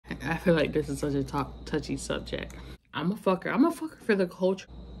feel like this is such a touchy subject. I'm a fucker. I'm a fucker for the culture.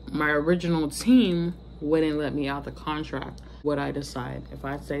 My original team wouldn't let me out the contract. What I decide, if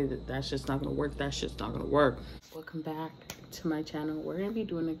I say that that's just not gonna work, that's just not gonna work. Welcome back to my channel. We're gonna be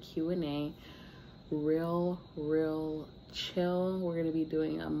doing a Q&A, real chill. We're gonna be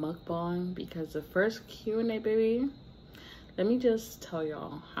doing a mukbang because the first Q&A, baby, let me just tell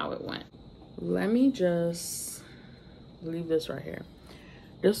y'all how it went. Let me just leave this right here.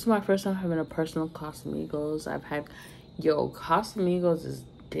 This is my first time having a personal Casamigos. I've had, Casamigos is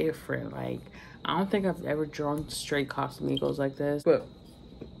different. Like, I don't think I've ever drunk straight Casamigos like this. But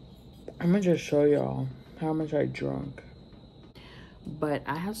I'm gonna just show y'all how much I drunk. But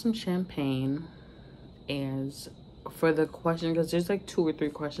I have some champagne. And for the question, because there's like 2 or 3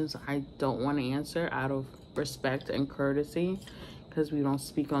 questions I don't want to answer out of respect and courtesy, because we don't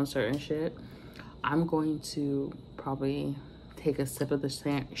speak on certain shit. I'm going to probably take a sip of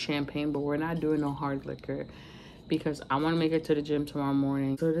the champagne, but we're not doing no hard liquor because I want to make it to the gym tomorrow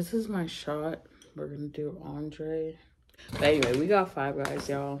morning. So this is my shot. We're gonna do Andre. But anyway, we got 5 guys,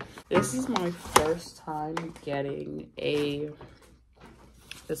 y'all. This is my first time getting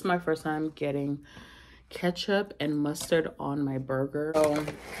ketchup and mustard on my burger. So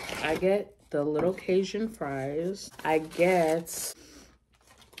I get the little Cajun fries. I get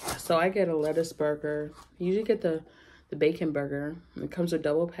a lettuce burger. I usually get the bacon burger. It comes with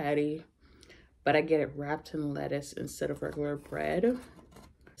double patty, but I get it wrapped in lettuce instead of regular bread.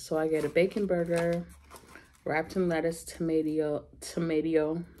 So I get a bacon burger wrapped in lettuce, tomato,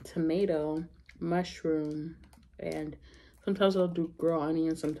 mushroom, and sometimes I'll do grilled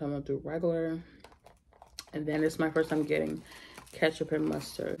onion, sometimes I'll do regular. And then it's my first time getting ketchup and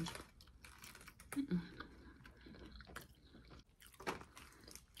mustard.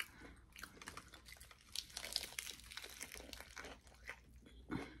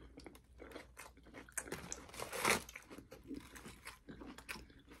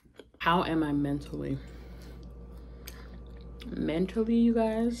 How am I mentally? Mentally, you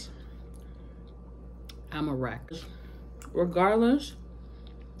guys, I'm a wreck. Regardless,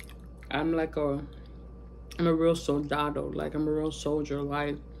 I'm a real soldado. Like, I'm a real soldier.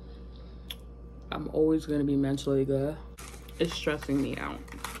 Like, I'm always gonna be mentally good. It's stressing me out.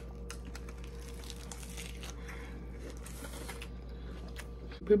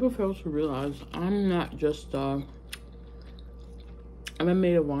 People fail to realize I'm not just I'm a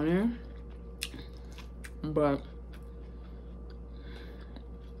maid of honor, but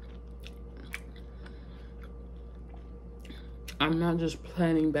I'm not just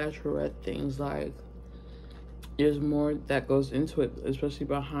planning bachelorette things. Like, there's more that goes into it, especially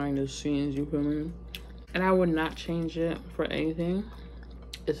behind the scenes, you feel me? And I would not change it for anything.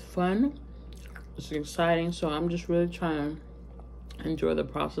 It's fun, it's exciting, so I'm just really trying to enjoy the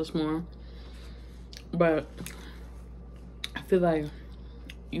process more. But I feel like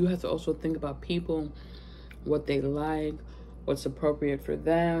you have to also think about people, what they like, what's appropriate for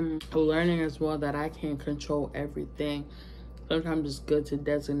them. Learning as well that I can't control everything. Sometimes it's good to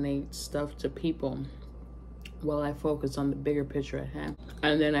designate stuff to people while I focus on the bigger picture at hand.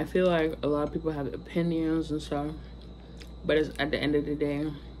 And then I feel like a lot of people have opinions and stuff, but it's, at the end of the day,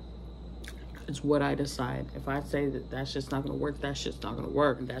 it's what I decide. If I say that that's just not gonna work, that's just not gonna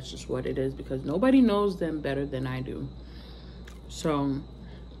work. That's just what it is, because nobody knows them better than I do. So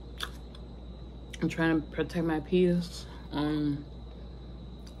I'm trying to protect my peace. I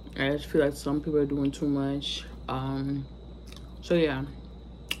just feel like some people are doing too much. So yeah,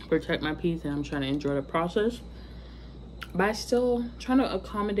 protect my peace, and I'm trying to enjoy the process. But I still trying to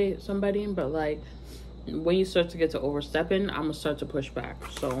accommodate somebody, but like when you start to get to overstepping, I'm gonna start to push back.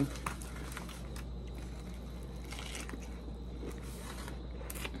 So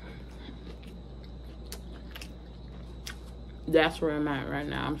that's where I'm at right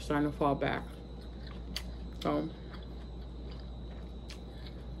now. I'm starting to fall back. So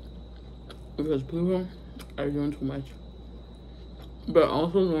because people are doing too much. But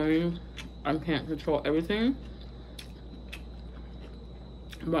also learning I can't control everything.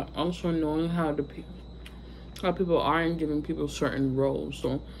 But also knowing how people are and giving people certain roles.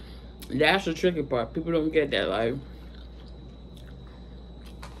 So that's the tricky part. People don't get that, like,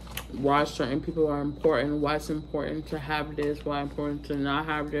 why certain people are important, why it's important to have this, why it's important to not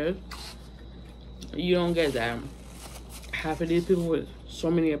have this. You don't get that. Half of these people with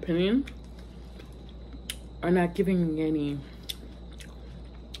so many opinions are not giving me any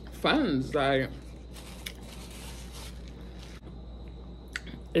funds. Like,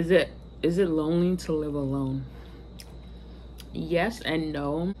 is it lonely to live alone? Yes and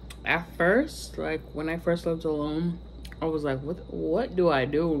no. At first, like when I first lived alone, I was like, what do I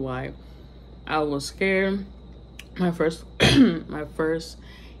do? Like, I was scared. My first my first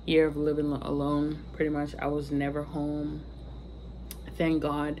year of living alone, pretty much, I was never home. Thank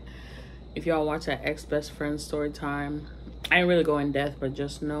God. If y'all watch that ex-best friend story time, I didn't really go in depth, but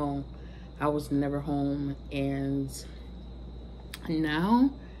just know I was never home. And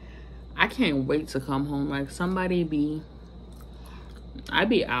now I can't wait to come home. Like, I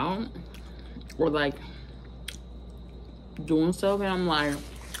be out or like doing stuff, and I'm like,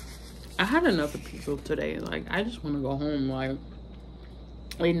 I had enough of people today. Like, I just want to go home. Like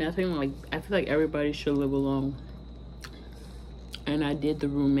nothing. Like, I feel like everybody should live alone. And I did the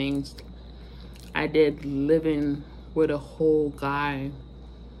roommates. I did living with a whole guy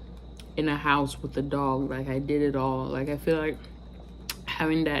in a house with a dog. Like, I did it all. Like, I feel like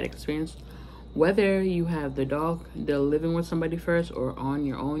having that experience, whether you have the dog, the living with somebody first, or on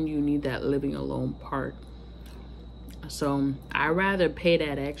your own, you need that living alone part. So I rather pay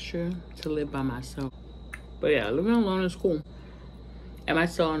that extra to live by myself. But yeah, living alone is cool. Am I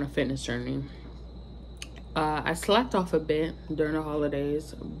still on a fitness journey? I slacked off a bit during the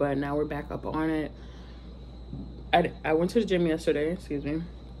holidays, but now we're back up on it. I went to the gym yesterday, excuse me.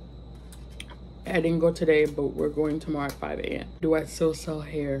 I didn't go today, but we're going tomorrow at 5 a.m. Do I still sell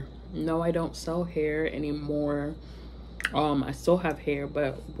hair? No, I don't sell hair anymore. I still have hair,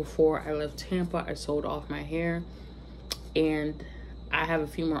 but before I left Tampa, I sold off my hair. And I have a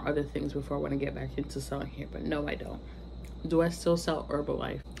few more other things before I want to get back into selling hair, but no, I don't. Do I still sell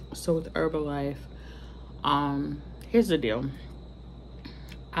Herbalife? So with Herbalife, here's the deal.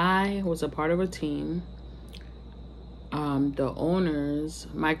 I was a part of a team. The owners,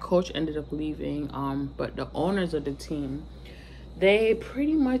 my coach ended up leaving, but the owners of the team, they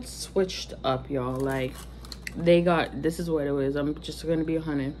pretty much switched up, y'all. Like, they got, this is what it was, I'm just gonna be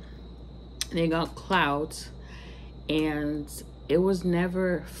 100. They got clout, and it was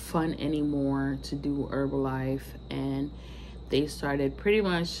never fun anymore to do Herbalife, and they started pretty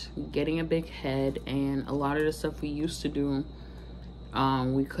much getting a big head, and a lot of the stuff we used to do,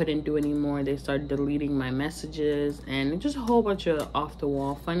 we couldn't do anymore. They started deleting my messages, and just a whole bunch of off the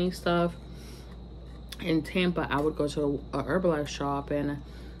wall funny stuff. In Tampa, I would go to a Herbalife shop, and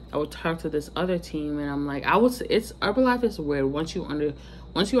I would talk to this other team, and I'm like, Herbalife is weird. Once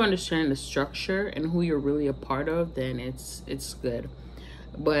you understand the structure and who you're really a part of, then it's good.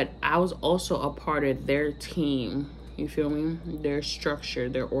 But I was also a part of their team. You feel me? Their structure,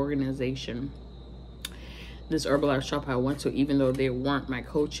 their organization. This Herbalife shop I went to, even though they weren't my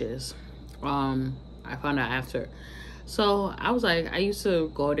coaches, I found out after. So I was like, I used to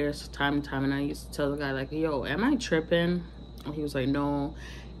go there time to time, and I used to tell the guy, like, yo, am I tripping? And he was like, no.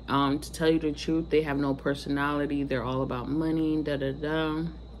 To tell you the truth, they have no personality. They're all about money, da-da-da.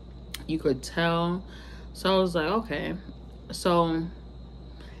 You could tell. So I was like, okay. So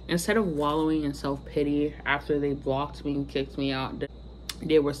instead of wallowing in self-pity after they blocked me and kicked me out,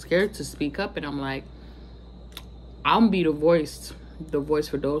 they were scared to speak up, and I'm like, I'll be the voice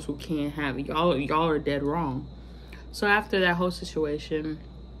for those who can't have it. Y'all are dead wrong. So after that whole situation,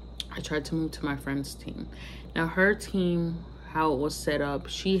 I tried to move to my friend's team. Now, her team, how it was set up,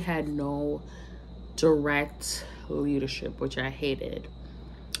 she had no direct leadership, which I hated.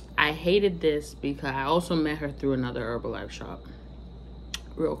 I hated this because I also met her through another Herbalife shop.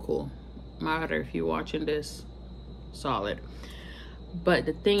 Real cool. Mother, if you're watching this, solid. But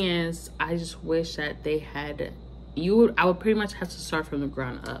the thing is, I just wish that they had, I would pretty much have to start from the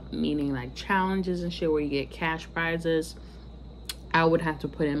ground up, meaning like challenges and shit where you get cash prizes. I would have to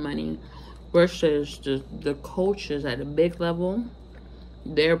put in money. Versus the coaches at a big level,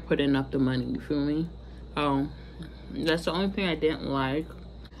 they're putting up the money, you feel me? That's the only thing I didn't like.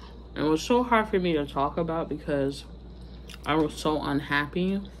 And it was so hard for me to talk about because I was so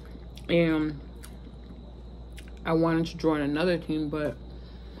unhappy. And I wanted to join another team, but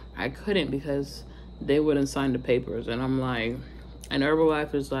I couldn't because they wouldn't sign the papers. And I'm like, and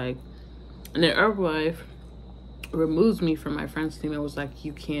Herbalife is like, and then Herbalife removes me from my friend's team. It was like,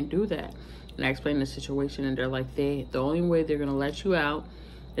 you can't do that. And I explained the situation, and they're like, the only way they're gonna let you out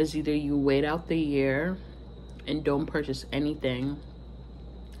is either you wait out the year and don't purchase anything,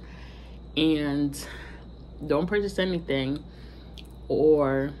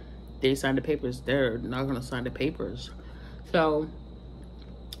 or they sign the papers. They're not gonna sign the papers. So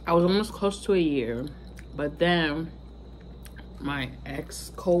I was almost close to a year, but then my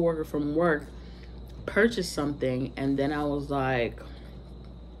ex co-worker from work purchased something, and then I was like,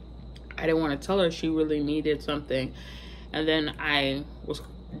 I didn't want to tell her she really needed something, and then I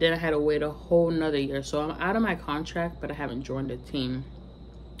had to wait a whole nother year. So I'm out of my contract, but I haven't joined the team.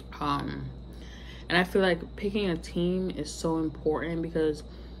 And And I feel like picking a team is so important because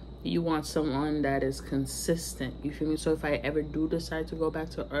you want someone that is consistent. You feel me? So if I ever do decide to go back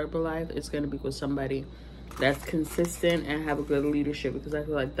to Herbalife, it's going to be with somebody that's consistent and have a good leadership, because I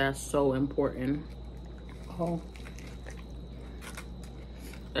feel like that's so important. Oh.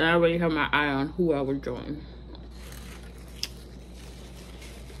 And I already have my eye on who I would join.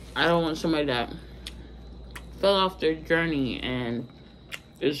 I don't want somebody that fell off their journey and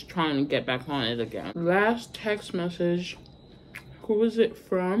is trying to get back on it again. Last text message. Who was it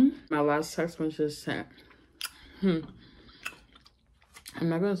from? My last text message sent. I'm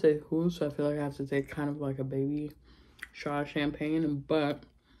not gonna say who, so I feel like I have to take kind of like a baby shot of champagne, but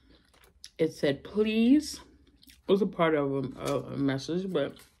it said please. It was a part of a message,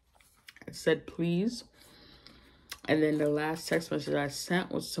 but it said please. And then the last text message I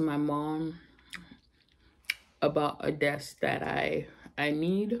sent was to my mom about a desk that I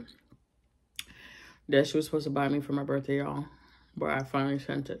need, that she was supposed to buy me for my birthday, y'all. But I finally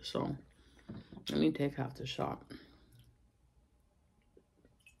sent it, so let me take out the shot.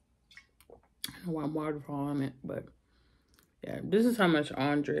 I don't want waterfall on it, but yeah, this is how much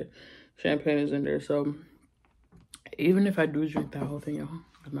Andre champagne is in there. So even if I do drink that whole thing, y'all,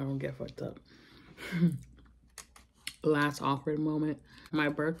 I'm not gonna get fucked up. Last awkward moment. My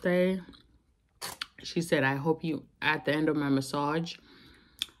birthday, she said, I hope you, at the end of my massage,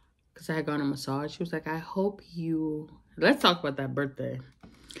 because I had gone to massage, she was like, I hope you, let's talk about that birthday.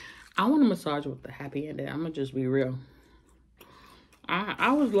 I want a massage with the happy ending. I'm gonna just be real.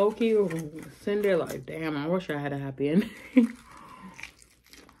 I was low-key sitting there like, damn, I wish I had a happy ending.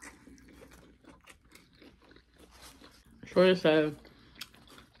 Shorty said,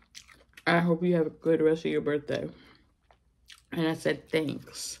 I hope you have a good rest of your birthday. And I said,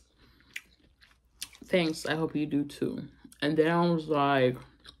 thanks. Thanks, I hope you do too. And then I was like,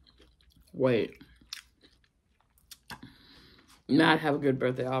 wait. Not have a good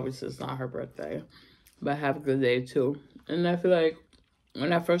birthday. Obviously, it's not her birthday. But have a good day too. And I feel like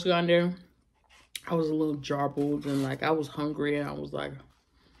when I first got in there, I was a little jarbled and like I was hungry and I was like,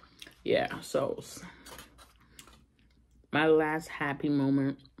 yeah. So my last happy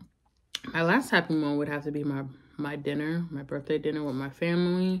moment would have to be my dinner, my birthday dinner with my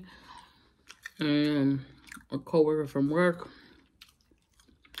family and a coworker from work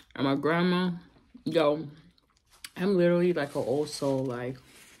and my grandma. Yo, I'm literally like an old soul. Like,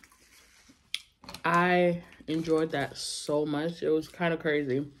 I enjoyed that so much. It was kind of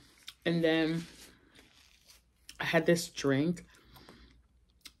crazy. And then I had this drink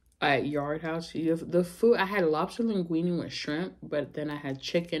at Yard House. The food, I had lobster linguine with shrimp, but then I had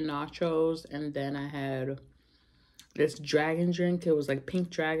chicken nachos, and then I had this dragon drink. It was like pink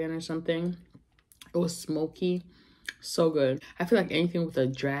dragon or something. It was smoky. So good. I feel like anything with a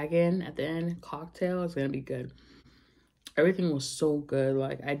dragon at the end, cocktail, is gonna be good. Everything was so good.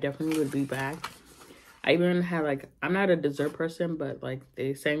 Like, I definitely would be back. I even had like, I'm not a dessert person, but like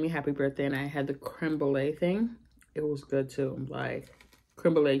they sang me happy birthday and I had the creme brulee thing. It was good too. Like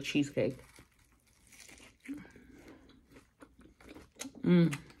creme brulee cheesecake.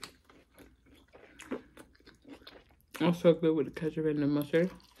 Also good with the ketchup and the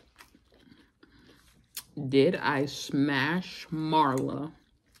mustard. Did I smash Marla?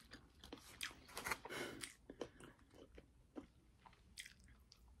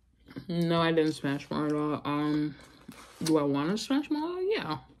 No, I didn't smash Marla. Do I want to smash Marla?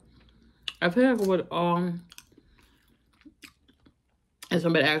 Yeah. I feel like with and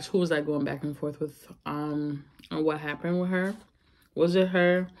somebody asked who was I going back and forth with and what happened with her. Was it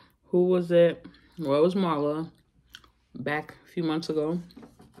her? Who was it? Well, it was Marla back a few months ago.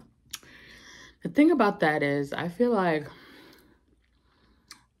 The thing about that is I feel like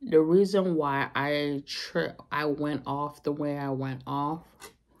the reason why I went off the way I went off,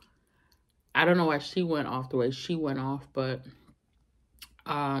 I don't know why she went off the way she went off, but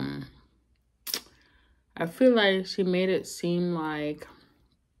I feel like she made it seem like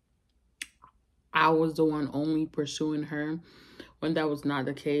I was the one only pursuing her when that was not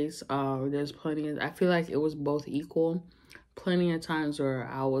the case. There's plenty of, I feel like it was both equal. Plenty of times where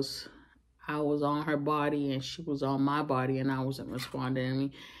I was on her body and she was on my body and I wasn't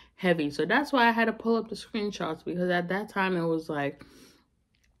responding heavy. So that's why I had to pull up the screenshots, because at that time it was like,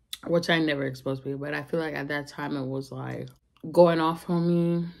 which I never exposed people, but I feel like at that time it was like going off on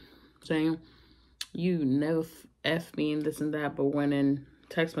me, saying, you never F me and this and that, but when in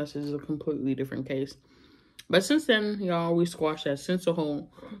text messages is a completely different case. But since then, y'all, we squashed that. Since the whole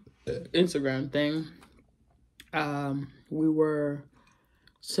Instagram thing, we were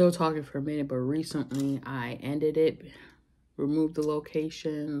still talking for a minute, but recently I ended it, removed the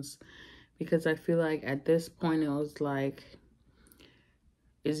locations, because I feel like at this point it was like,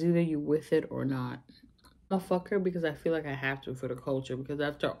 it's either you with it or not. I'll fuck her because I feel like I have to for the culture, because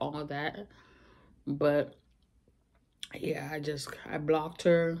after all that. But yeah, I blocked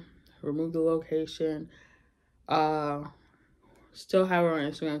her, removed the location. Still have her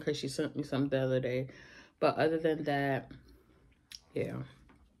on Instagram because she sent me something the other day. But other than that, yeah.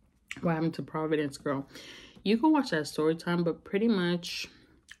 What happened to Providence Girl? You can watch that story time, but pretty much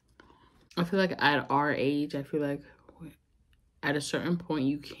I feel like at our age, I feel like at a certain point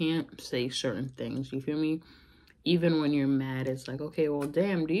you can't say certain things. You feel me? Even when you're mad, it's like, okay, well,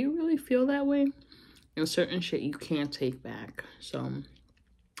 damn, do you really feel that way? And certain shit you can't take back. So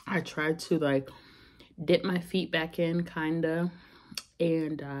I tried to like dip my feet back in, kinda,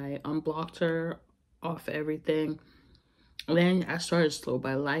 and I unblocked her off everything. And then I started slow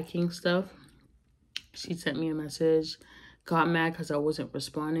by liking stuff. She sent me a message, got mad because I wasn't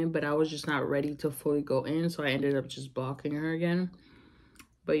responding, but I was just not ready to fully go in, so I ended up just blocking her again.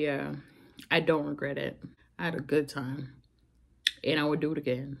 But yeah, I don't regret it. I had a good time, and I would do it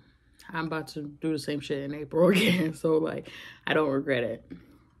again. I'm about to do the same shit in April again, so like, I don't regret it.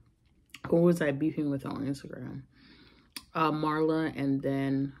 Who was I beefing with on Instagram? Marla, and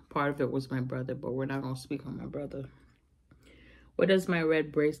then part of it was my brother, but we're not gonna speak on my brother. What does my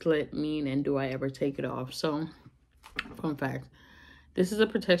red bracelet mean, and do I ever take it off? So, fun fact, this is a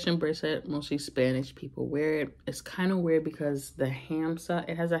protection bracelet. Mostly Spanish people wear it. It's kind of weird because the hamsa,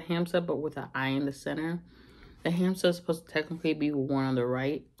 it has a hamsa but with an eye in the center. The hamsa is supposed to technically be worn on the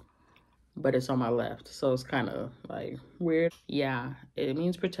right, but it's on my left, so it's kind of like weird. Yeah, it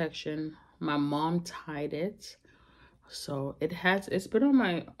means protection. My mom tied it, so it's been on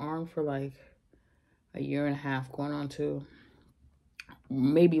my arm for like a year and a half, going on 2,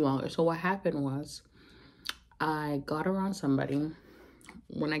 maybe longer. So what happened was, I got around somebody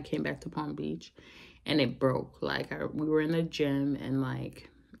when I came back to Palm Beach, and it broke. Like, we were in the gym, and like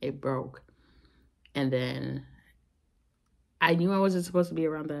it broke, and then I knew I wasn't supposed to be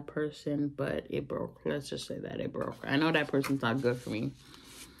around that person, but it broke. Let's just say that it broke. I know that person's not good for me.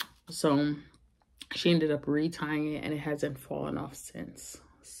 So she ended up retying it, and it hasn't fallen off since.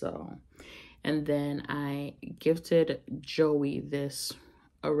 So, and then I gifted Joey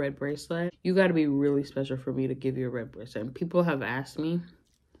a red bracelet. You got to be really special for me to give you a red bracelet. And people have asked me,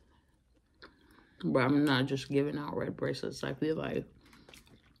 but I'm not just giving out red bracelets. I feel like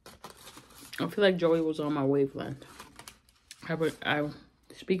Joey was on my wavelength.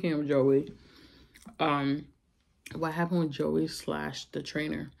 Speaking of Joey, what happened with Joey / the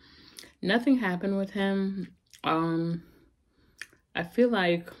trainer? Nothing happened with him. I feel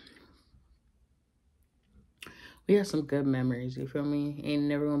like we had some good memories, you feel me? Ain't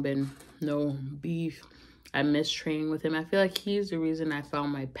never gonna been no beef. I miss training with him. I feel like he's the reason I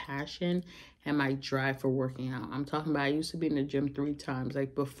found my passion and my drive for working out. I'm talking about, I used to be in the gym 3 times,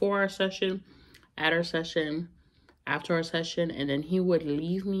 like before our session, at our session, after our session, and then he would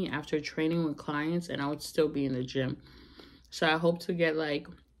leave me after training with clients, and I would still be in the gym. So I hope to get, like,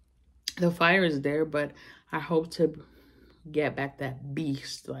 the fire is there, but I hope to get back that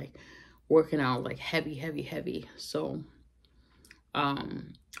beast, like working out like heavy. So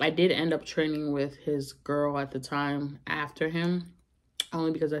I did end up training with his girl at the time after him,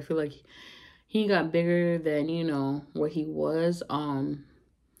 only because I feel like he got bigger than, you know, what he was.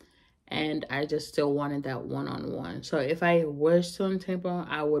 And I just still wanted that one-on-one. So if I was still in Tampa,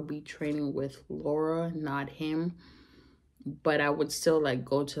 I would be training with Laura, not him. But I would still like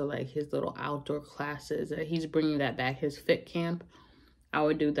go to like his little outdoor classes. He's bringing that back, his fit camp. I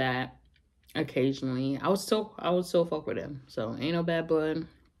would do that occasionally. I would still fuck with him. So ain't no bad blood.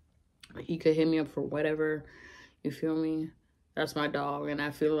 He could hit me up for whatever. You feel me? That's my dog, and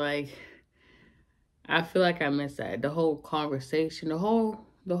I feel like I miss that. The whole conversation, the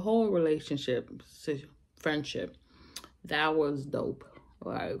whole relationship, friendship. That was dope.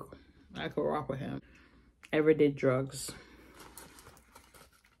 Like, I could rock with him. Ever did drugs?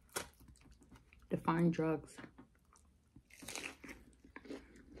 Define drugs.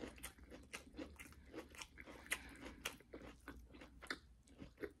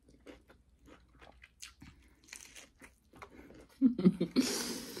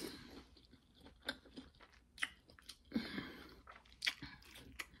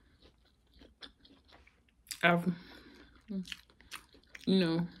 I've, you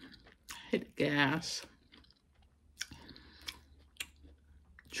know, hit gas,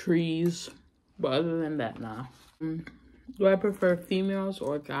 trees, but other than that, nah. Do I prefer females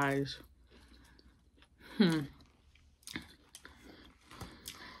or guys?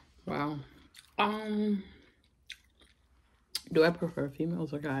 Wow. Do I prefer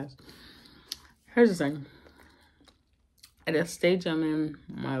females or guys? Here's the thing. At a stage I'm in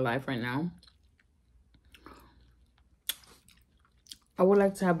my life right now, I would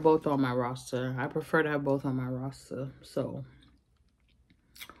like to have both on my roster. I prefer to have both on my roster. So,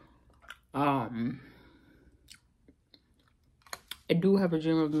 I do have a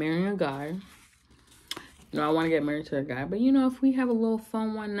dream of marrying a guy. You know, I want to get married to a guy. But, you know, if we have a little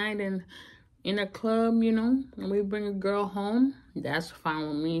fun one night and in a club, you know, and we bring a girl home, that's fine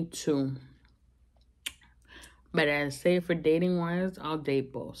with me too. But as say for dating wise, I'll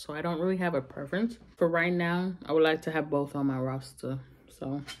date both. So I don't really have a preference. For right now, I would like to have both on my roster.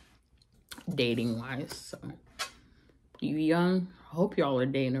 So dating wise. So you young, I hope y'all are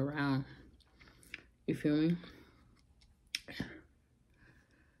dating around. You feel me?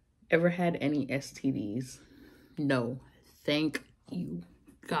 Ever had any STDs? No. Thank you,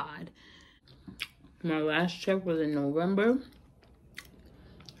 God. My last check was in November.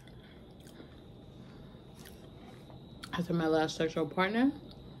 After my last sexual partner.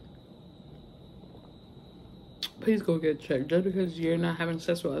 Please go get checked. Just because you're not having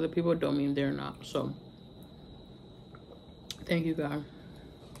sex with other people don't mean they're not. So, thank you, God.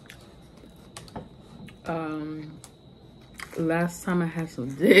 Last time I had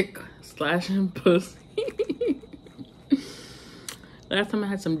some dick slashing pussy. Last time I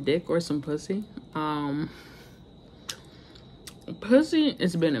had some dick or some pussy. Pussy,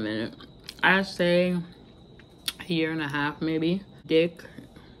 it's been a minute. I say a year and a half maybe. Dick,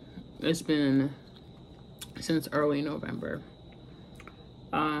 it's been since early November.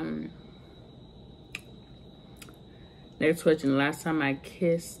 Next question. Last time I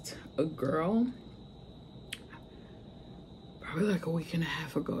kissed a girl, probably like a week and a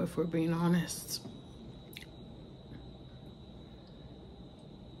half ago, if we're being honest.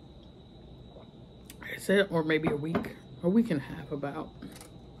 Is it? Or maybe a week and a half about.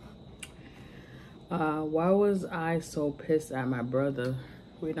 Why was I so pissed at my brother?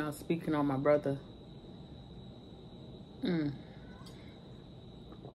 We're not speaking on my brother.